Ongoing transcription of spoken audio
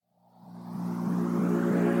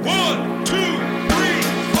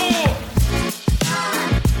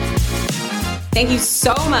Thank you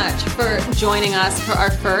so much for joining us for our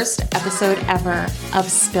first episode ever of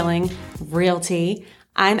Spilling Realty.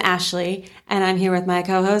 I'm Ashley, and I'm here with my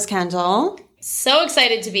co-host, Kendall. So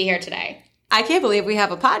excited to be here today. I can't believe we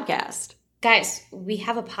have a podcast. Guys, we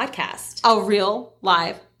have a podcast. A real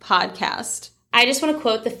live podcast. I just want to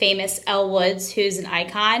quote the famous Elle Woods, who's an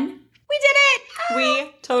icon. We did it!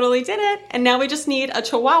 We totally did it. And now we just need a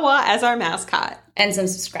Chihuahua as our mascot. And some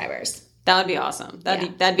subscribers. That would be awesome.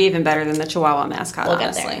 That'd be even better than the Chihuahua mascot,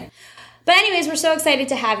 honestly. Get there. But anyways, we're so excited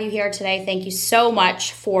to have you here today. Thank you so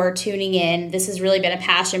much for tuning in. This has really been a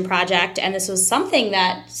passion project, and this was something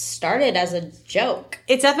that started as a joke.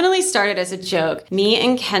 It definitely started as a joke. Me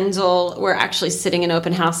and Kendall were actually sitting in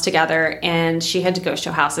open house together, and she had to go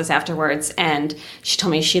show houses afterwards, and she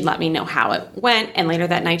told me she'd let me know how it went, and later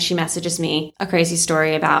that night she messages me a crazy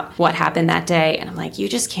story about what happened that day, and I'm like, you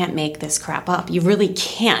just can't make this crap up. You really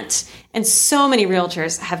can't. And so many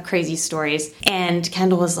realtors have crazy stories. And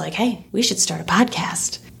Kendall was like, hey, we should start a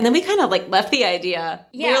podcast. And then we kind of left the idea.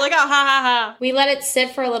 Yeah. We were like, oh, ha, ha, ha. We let it sit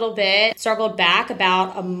for a little bit, circled back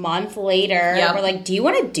about a month later. Yep. We're like, do you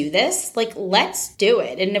want to do this? Let's do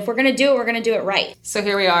it. And if we're going to do it, we're going to do it right. So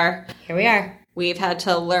here we are. Here we are. We've had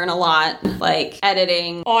to learn a lot, like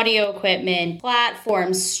editing, audio equipment,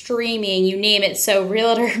 platforms, streaming, you name it. So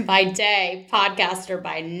realtor by day, podcaster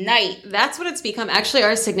by night. That's what it's become. Actually,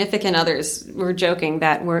 our significant others, we're joking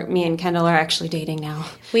that me and Kendall are actually dating now.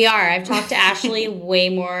 We are. I've talked to Ashley way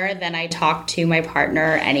more than I talk to my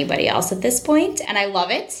partner or anybody else at this point, and I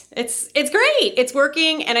love it. It's great. It's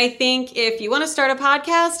working, and I think if you want to start a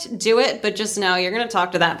podcast, do it, but just know you're going to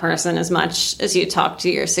talk to that person as much as you talk to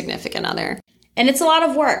your significant other. And it's a lot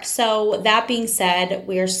of work. So that being said,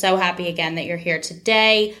 we are so happy again that you're here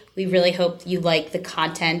today. We really hope you like the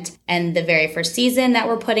content and the very first season that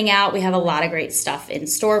we're putting out. We have a lot of great stuff in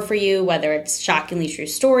store for you, whether it's shockingly true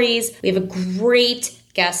stories. We have a great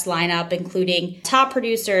guest lineup, including top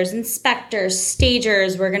producers, inspectors,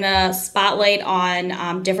 stagers. We're going to spotlight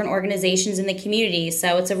on different organizations in the community.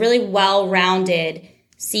 So it's a really well-rounded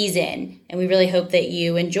season. And we really hope that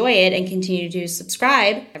you enjoy it and continue to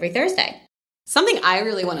subscribe every Thursday. Something I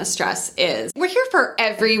really want to stress is we're here for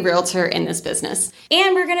every realtor in this business.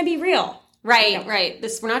 And we're going to be real. Right.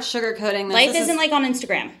 We're not sugarcoating this. Life isn't like on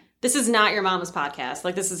Instagram. This is not your mama's podcast.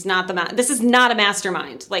 This is not a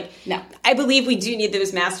mastermind. No. I believe we do need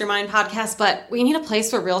those mastermind podcasts, but we need a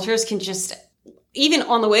place where realtors can just, even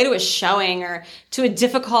on the way to a showing or to a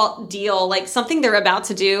difficult deal, something they're about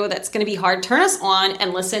to do that's going to be hard, turn us on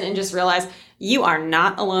and listen and just realize you are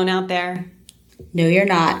not alone out there. No, you're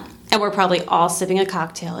not. And we're probably all sipping a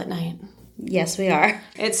cocktail at night. Yes, we are.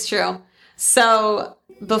 It's true. So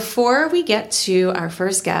before we get to our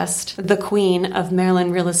first guest, the queen of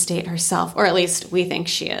Maryland real estate herself, or at least we think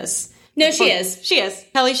she is. No, she is. She is.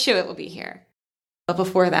 Kelly Schuit will be here. But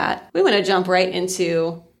before that, we want to jump right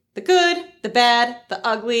into the good, the bad, the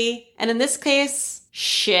ugly, and in this case,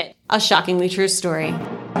 shit. A shockingly true story.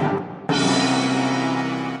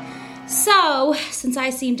 So, since I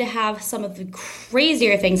seem to have some of the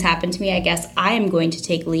crazier things happen to me, I guess I am going to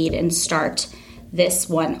take lead and start this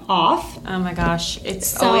one off. Oh my gosh,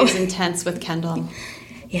 it's always intense with Kendall.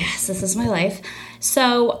 Yes, this is my life.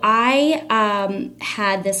 So I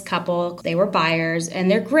had this couple, they were buyers,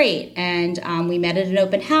 and they're great. And we met at an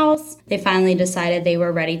open house. They finally decided they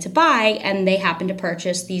were ready to buy, and they happened to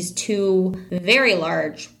purchase these two very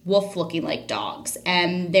large wolf-looking like dogs.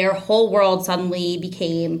 And their whole world suddenly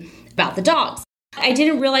became about the dogs. I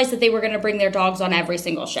didn't realize that they were going to bring their dogs on every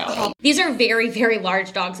single show. These are very, very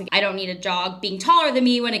large dogs. I don't need a dog being taller than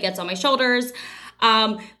me when it gets on my shoulders.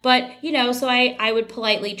 But, so I would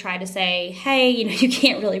politely try to say, hey, you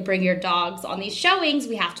can't really bring your dogs on these showings.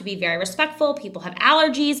 We have to be very respectful. People have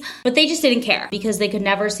allergies. But they just didn't care because they could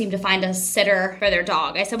never seem to find a sitter for their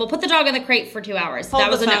dog. I said, well, put the dog in the crate for 2 hours.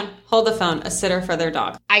 Hold the phone. A sitter for their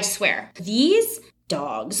dog. I swear. These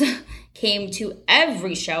dogs came to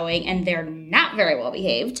every showing, and they're not very well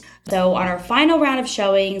behaved. So on our final round of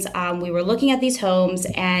showings, we were looking at these homes,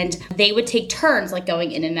 and they would take turns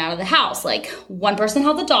going in and out of the house. One person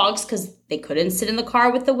held the dogs because they couldn't sit in the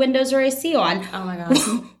car with the windows or AC on. Oh my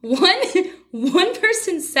gosh. One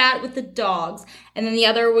person sat with the dogs, and then the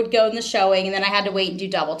other would go in the showing, and then I had to wait and do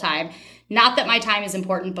double time. Not that my time is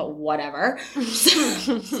important, but whatever.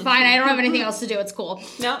 It's fine. I don't have anything else to do. It's cool.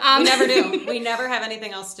 No, we never do. We never have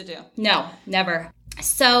anything else to do. No, never.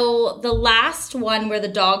 So the last one where the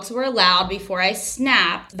dogs were allowed before I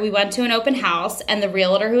snapped, we went to an open house and the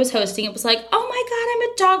realtor who was hosting it was like, oh my God, I'm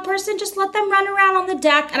a dog person. Just let them run around on the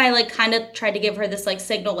deck. And I like kind of tried to give her this like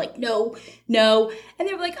signal, like, no. And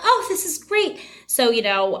they were like, oh, this is great. So, you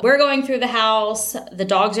know, we're going through the house, the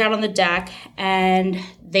dogs are out on the deck, and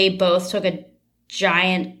they both took a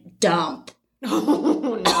giant dump.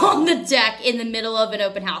 Oh, no. On the deck in the middle of an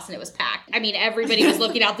open house, and it was packed. I mean, everybody was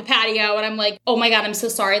looking out the patio, and I'm like, oh my God, I'm so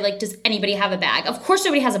sorry. Like, does anybody have a bag? Of course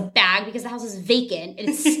nobody has a bag because the house is vacant and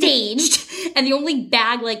it's staged, and the only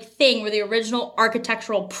bag like thing were the original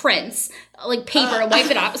architectural prints, like paper to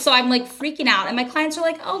wipe it off. So I'm like freaking out, and my clients are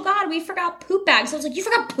like, oh God, we forgot poop bags. So I was like, you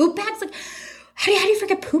forgot poop bags? Like, how do you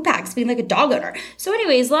forget poop bags being like a dog owner? So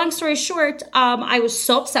anyways, long story short, I was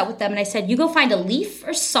so upset with them, and I said, you go find a leaf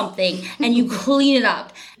or something and you clean it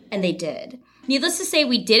up. And they did. Needless to say,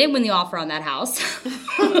 we didn't win the offer on that house.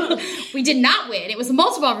 We did not win. It was a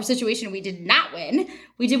multiple offer situation. We did not win.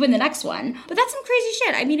 We did win the next one. But that's some crazy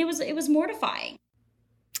shit. I mean, it was mortifying.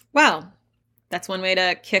 Well, that's one way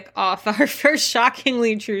to kick off our first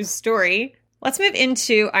shockingly true story. Let's move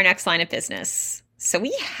into our next line of business. So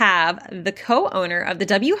we have the co-owner of the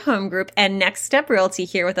W Home Group and Next Step Realty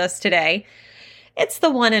here with us today. It's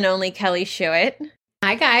the one and only Kelly Schuit.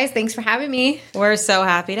 Hi, guys. Thanks for having me. We're so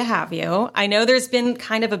happy to have you. I know there's been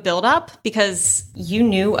kind of a buildup because you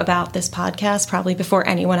knew about this podcast probably before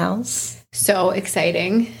anyone else. So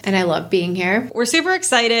exciting. And I love being here. We're super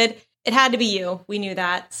excited. It had to be you. We knew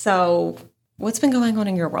that. So what's been going on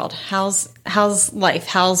in your world? How's life?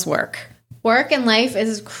 How's work? Work and life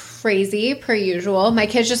is crazy per usual. My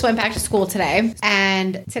kids just went back to school today.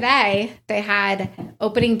 And today they had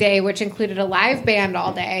opening day, which included a live band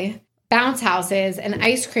all day, bounce houses, an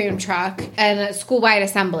ice cream truck, and a school-wide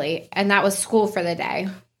assembly. And that was school for the day.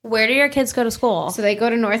 Where do your kids go to school? So they go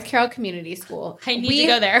to North Carroll Community School. I need to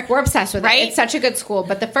go there. We're obsessed with right? it. It's such a good school.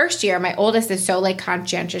 But the first year, my oldest is so like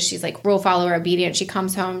conscientious. She's like rule follower obedient. She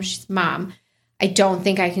comes home. She's, Mom, I don't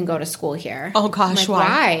think I can go to school here. Oh gosh, I'm like,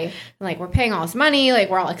 why? I'm like, we're paying all this money. Like,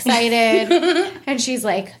 we're all excited. And she's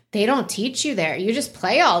like, they don't teach you there. You just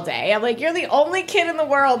play all day. I'm like, you're the only kid in the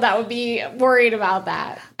world that would be worried about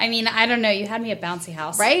that. I mean, I don't know. You had me at bouncy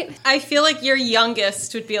house. Right? I feel like your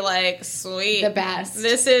youngest would be like, sweet. The best.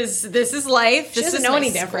 This is life. She doesn't know any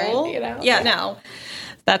different, you know? Yeah, no.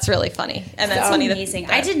 That's really funny. And that's funny. Amazing.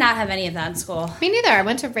 I did not have any of that in school. Me neither. I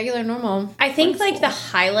went to regular, normal. I think like the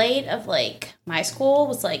highlight of like my school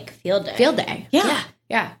was like field day. Field day. Yeah.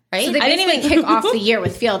 Right? So they basically kick off the year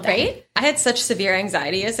with field day. Right? I had such severe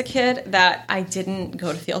anxiety as a kid that I didn't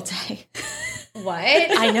go to field day. What?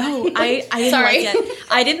 I know. I didn't Sorry. like it.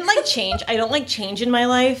 I didn't like change. I don't like change in my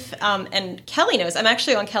life. And Kelly knows. I'm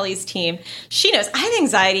actually on Kelly's team. She knows. I have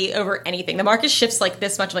anxiety over anything. The market shifts like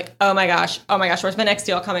this much. I'm like, oh my gosh, where's my next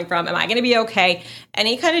deal coming from? Am I going to be okay?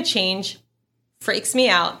 Any kind of change freaks me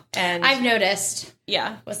out. And I've noticed.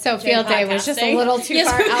 Yeah. So field day was just a little too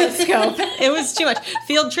far out of scope. It was too much.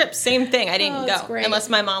 Field trip, same thing. I didn't go great. unless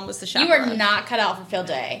my mom was the You chaperone. were not cut out for field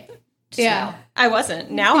day. Yeah. I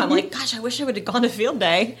wasn't. Now I'm like, gosh, I wish I would have gone to field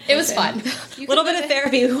day. It was fun. A little bit of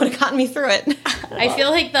therapy would have gotten me through it. I feel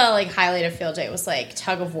like the like highlight of field day was like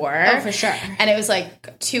tug of war. Oh, for sure. And it was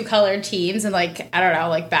like two colored teams, and like I don't know,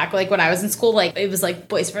 like back like when I was in school, like it was like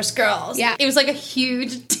boys versus girls. Yeah. It was like a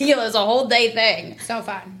huge deal. It was a whole day thing. So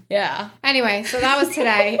fun. Yeah. Anyway, so that was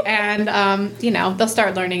today. And, they'll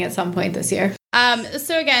start learning at some point this year.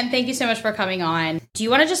 So again, thank you so much for coming on. Do you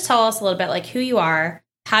want to just tell us a little bit like who you are,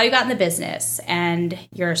 how you got in the business, and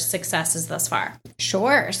your successes thus far?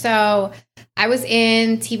 Sure. So I was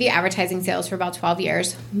in TV advertising sales for about 12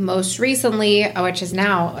 years. Most recently, which is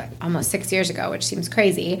now almost 6 years ago, which seems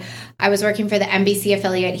crazy, I was working for the NBC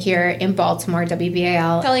affiliate here in Baltimore,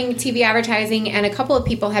 WBAL, selling TV advertising. And a couple of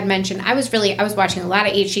people had mentioned, I was watching a lot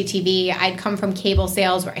of HGTV. I'd come from cable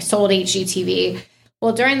sales where I sold HGTV.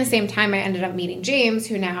 Well, during the same time, I ended up meeting James,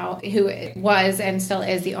 who was and still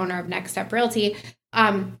is the owner of Next Step Realty.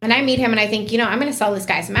 And I meet him and I think, I'm going to sell this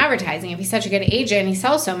guy some advertising. If he's such a good agent, he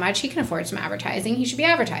sells so much, he can afford some advertising. He should be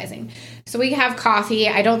advertising. So we have coffee.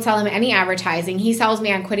 I don't sell him any advertising. He sells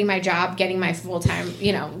me on quitting my job, getting my full-time,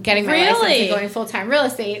 getting my license and going full-time real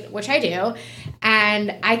estate, which I do.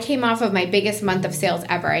 And I came off of my biggest month of sales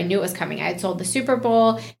ever. I knew it was coming. I had sold the Super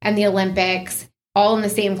Bowl and the Olympics all in the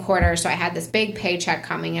same quarter. So I had this big paycheck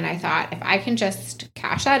coming and I thought, if I can just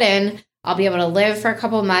cash that in, I'll be able to live for a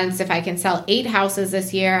couple of months. If I can sell 8 houses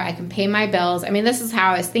this year, I can pay my bills. I mean, this is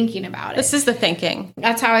how I was thinking about it. This is the thinking.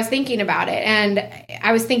 That's how I was thinking about it. And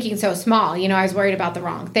I was thinking so small. I was worried about the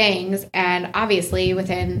wrong things. And obviously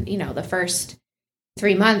within, the first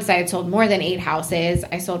 3 months, I had sold more than 8 houses.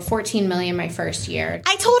 I sold 14 million my first year.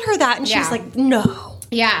 I told her that, and she was like, no.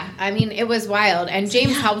 Yeah, I mean, it was wild. And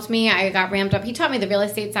James helped me. I got ramped up. He taught me the real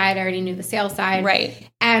estate side. I already knew the sales side. Right.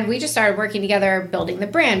 And we just started working together, building the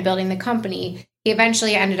brand, building the company. He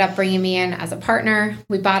eventually ended up bringing me in as a partner.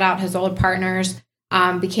 We bought out his old partners,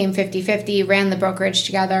 became 50-50, ran the brokerage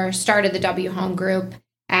together, started the W Home Group.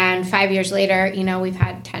 And 5 years later, you know, we've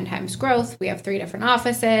had 10 times growth. We have 3 different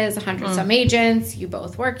offices, 100 some agents. You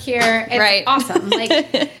both work here. It's awesome. Like,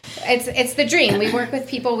 it's the dream. We work with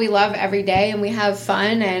people we love every day, and we have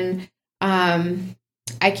fun. And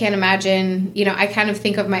I can't imagine, you know, I kind of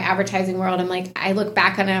think of my advertising world. I'm like, I look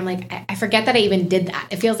back on it. I'm like, I forget that I even did that.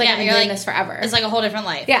 It feels like I've been doing this forever. It's like a whole different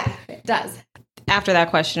life. Yeah, it does. After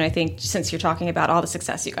that question, I think since you're talking about all the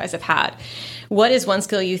success you guys have had, what is one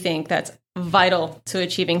skill you think that's vital to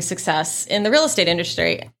achieving success in the real estate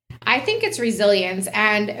industry? I think it's resilience.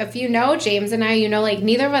 And if you know James and I, you know, like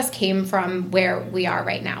neither of us came from where we are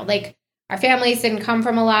right now. Like our families didn't come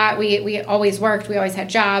from a lot. We always worked. We always had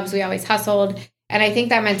jobs. We always hustled. And I think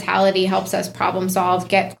that mentality helps us problem solve,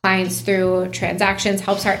 get clients through transactions,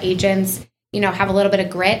 helps our agents, you know, have a little bit of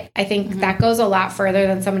grit. I think that goes a lot further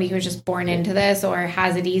than somebody who's just born into this or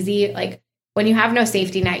has it easy. Like when you have no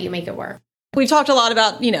safety net, you make it work. We've talked a lot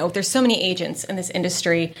about, you know, there's so many agents in this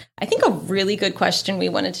industry. I think a really good question we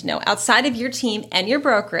wanted to know, outside of your team and your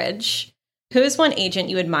brokerage, who is one agent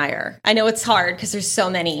you admire? I know it's hard because there's so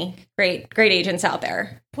many great agents out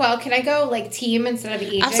there. Well, can I go like team instead of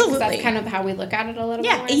agent? Absolutely. That's kind of how we look at it a little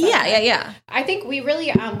bit more. Yeah. I think we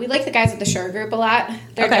really, we like the guys at the Schuit Group a lot.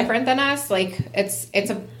 They're different than us. Like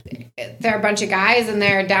they're a bunch of guys and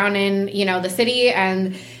they're down in, you know, the city,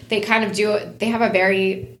 and they kind of they have a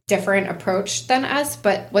very different approach than us,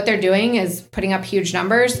 but what they're doing is putting up huge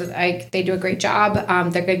numbers. Like they do a great job.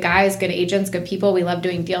 They're good guys, good agents, good people. We love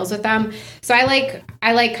doing deals with them. So I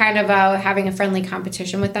like kind of having a friendly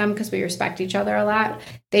competition with them because we respect each other a lot.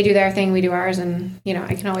 They do their thing, we do ours, and you know,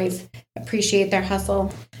 I can always appreciate their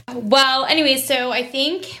hustle. Well, anyways, so I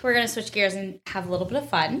think we're going to switch gears and have a little bit of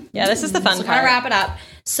fun. Yeah, this is the fun part. Kind of wrap it up.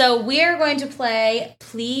 So we are going to play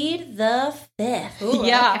Plead the Fifth. Ooh,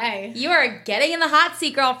 yeah. Okay. You are getting in the hot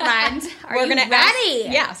seat, girlfriend. Are you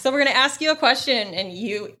ready? So we're going to ask you a question, and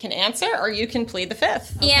you can answer or you can plead the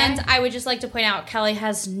fifth. Okay. And I would just like to point out, Kelly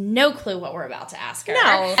has no clue what we're about to ask her.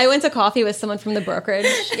 No. I went to coffee with someone from the brokerage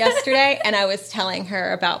yesterday, and I was telling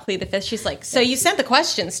her about Plead the Fifth. She's like, so you sent the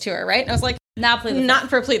questions to her, right? And I was like, not Plead the Fifth. Not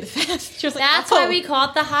for Plead the Fifth. She was like, that's why we call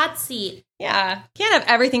it the hot seat. Yeah. Can't have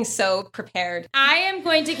everything so prepared. I am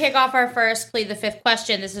going to kick off our first Plead the Fifth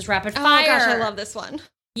question. This is rapid fire. Oh my gosh, I love this one.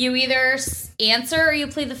 You either answer or you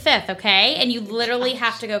plead the fifth, okay? And you literally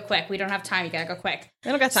have to go quick. We don't have time. You gotta go quick. I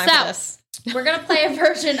don't got time for this. We're gonna play a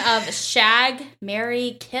version of Shag,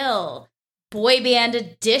 Marry, Kill, Boy Band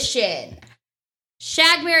Edition.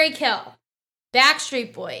 Shag, Marry, Kill.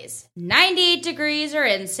 Backstreet Boys, 98 Degrees or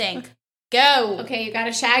NSYNC. Go. Okay, you got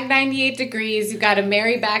to shag 98 Degrees. You got to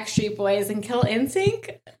marry Backstreet Boys and kill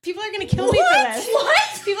NSYNC. People are going to kill me for this.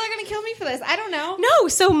 What? People are going to kill me for this. I don't know. No,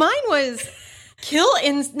 so mine was kill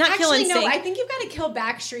NSYNC. Actually, no, I think you've got to kill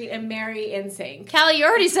Backstreet and marry NSYNC. Kelly, you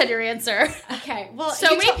already said your answer. Okay, well,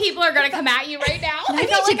 so many people are going to come at you right now. I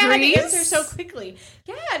felt like I had to answer so quickly.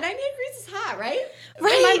 Yeah, 98 Degrees is hot, right?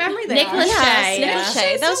 Right. In my memory there. Nick Lachey. Nick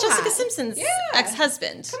Lachey. That was so Jessica hot. Simpson's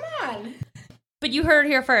ex-husband. Come on. But you heard it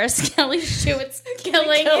here first. Kelly Schuit's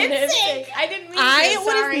killing NSYNC. I didn't mean to. I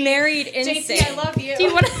would have married NSYNC. JC, I love you. Do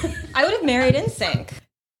you want to? I would have married NSYNC.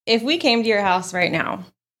 If we came to your house right now,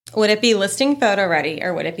 would it be listing photo ready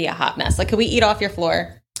or would it be a hot mess? Like, could we eat off your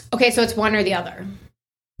floor? Okay, so it's one or the other.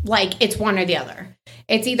 Like, it's one or the other.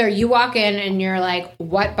 It's either you walk in and you're like,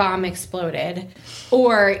 what bomb exploded?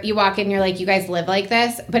 Or you walk in and you're like, you guys live like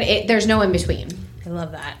this? But there's no in between. I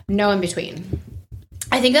love that. No in between.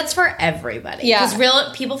 I think that's for everybody. Yeah.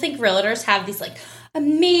 Because people think realtors have these, like,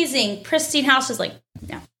 amazing, pristine houses. Like,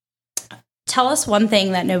 no. Tell us one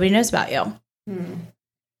thing that nobody knows about you.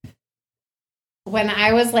 When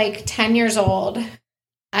I was like 10 years old,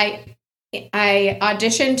 I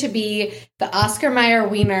auditioned to be the Oscar Mayer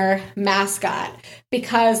Wiener mascot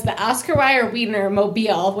because the Oscar Mayer Wiener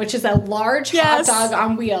mobile, which is a large hot dog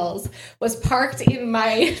on wheels, was parked in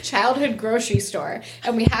my childhood grocery store.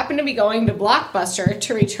 And we happened to be going to Blockbuster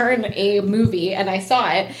to return a movie, and I saw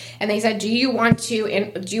it. And they said, "Do you want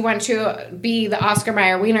to be the Oscar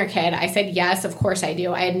Mayer Wiener kid?" I said, "Yes, of course I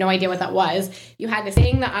do." I had no idea what that was. You had to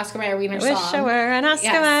sing the Oscar Mayer Wiener song. Wish I were an Oscar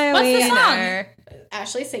Yes. Mayer What's the Wiener.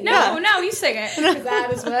 Ashley sing No, it? no, you sing it. Because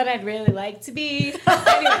that is what I'd really like to be.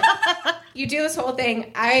 Anyway, you do this whole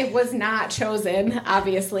thing. I was not chosen,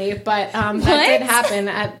 obviously, but that did happen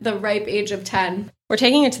at the ripe age of 10. We're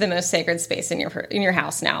taking it to the most sacred space in your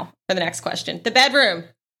house now for the next question. The bedroom.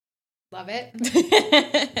 Love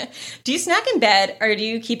it. Do you snack in bed or do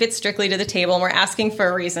you keep it strictly to the table? And we're asking for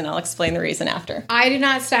a reason. I'll explain the reason after. I do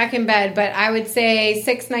not stack in bed, but I would say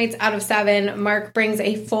 6 nights out of 7, Mark brings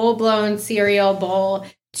a full-blown cereal bowl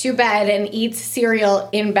to bed and eats cereal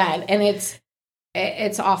in bed, and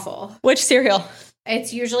it's awful. Which cereal?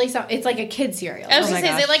 It's usually it's like a kid cereal. I was going to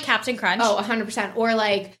say, is it like Captain Crunch? Oh, 100%. Or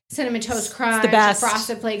like Cinnamon Toast Crunch, it's the best.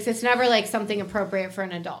 Frosted Flakes. It's never like something appropriate for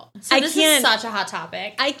an adult. So this is such a hot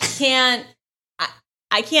topic. I can't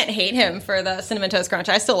hate him for the Cinnamon Toast Crunch.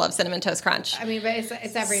 I still love Cinnamon Toast Crunch. I mean, but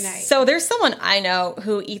it's every night. So there's someone I know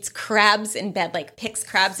who eats crabs in bed, like picks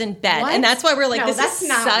crabs in bed. What? And that's why we're like, No, this that's is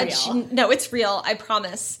not such... real. No, it's real. I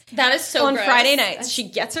promise. That is so On gross. Friday nights, she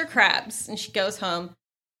gets her crabs and she goes home.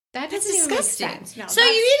 That That's doesn't even make disgusting. sense. No, So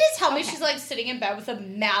you need to tell me she's like sitting in bed with a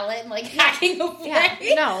mallet and like hacking away.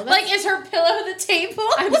 Yeah, no, like is her pillow the table?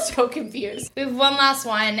 I'm so confused. We have one last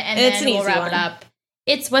one and It's then an we'll easy wrap one. it up.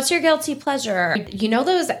 It's what's your guilty pleasure? You know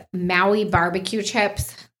those Maui barbecue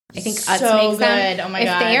chips? I think Utz So makes them. good. Oh my if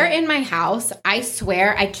God. If they're in my house, I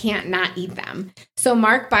swear I can't not eat them. So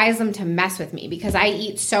Mark buys them to mess with me because I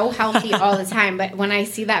eat so healthy all the time. But when I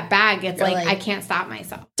see that bag, it's like I can't stop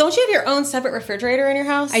myself. Don't you have your own separate refrigerator in your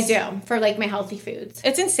house? I do for like my healthy foods.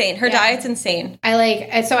 It's insane. Her diet's insane.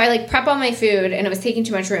 I prep all my food and it was taking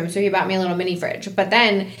too much room. So he bought me a little mini fridge. But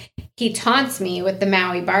then he taunts me with the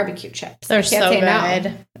Maui barbecue chips. They're I can't so say good.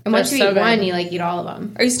 No. And once They're you so eat good. one, you like eat all of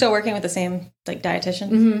them. Are you still working with the same like dietitian?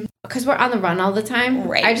 Mm-hmm. Because we're on the run all the time.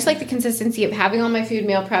 Right. I just like the consistency of having all my food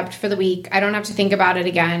meal prepped for the week. I don't have to think about it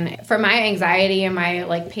again. For my anxiety and my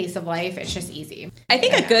like pace of life, it's just easy. I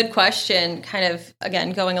think a good question, kind of,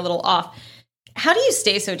 again, going a little off. How do you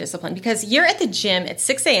stay so disciplined? Because you're at the gym at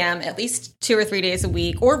 6 a.m. at least 2 or 3 days a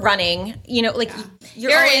week, or running. You know, like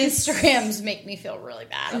you're Your always. Instagrams make me feel really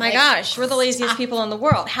bad. Oh my gosh, we're the laziest people in the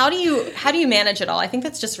world. How do you manage it all? I think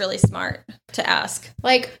that's just really smart to ask.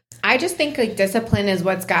 Like, I just think like discipline is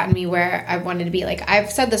what's gotten me where I wanted to be. Like, I've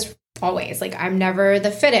said this always, like, I'm never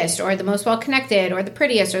the fittest or the most well-connected or the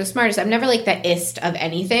prettiest or the smartest. I'm never like the ist of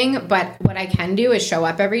anything, but what I can do is show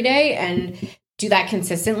up every day and do that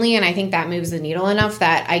consistently, and I think that moves the needle enough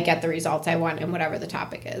that I get the results I want in whatever the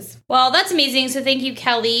topic is. Well, that's amazing. So thank you,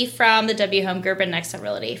 Kelly from the W Home Group and Next Up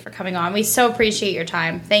Realty for coming on. We so appreciate your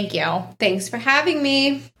time. Thank you. Thanks for having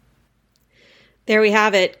me. There we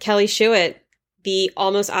have it. Kelly Schuit, the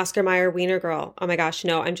almost Oscar Mayer wiener girl. Oh my gosh,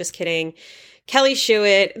 no, I'm just kidding. Kelly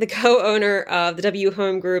Schuit, the co-owner of the W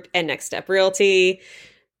Home Group and Next Step Realty.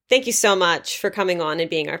 Thank you so much for coming on and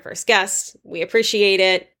being our first guest. We appreciate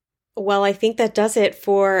it. Well, I think that does it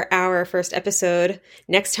for our first episode.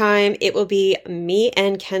 Next time, it will be me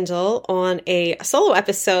and Kendall on a solo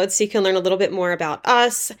episode so you can learn a little bit more about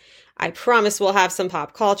us. I promise we'll have some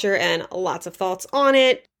pop culture and lots of thoughts on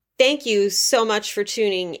it. Thank you so much for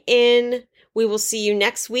tuning in. We will see you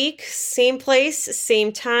next week. Same place,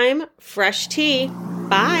 same time, fresh tea.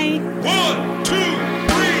 Bye. 1, 2,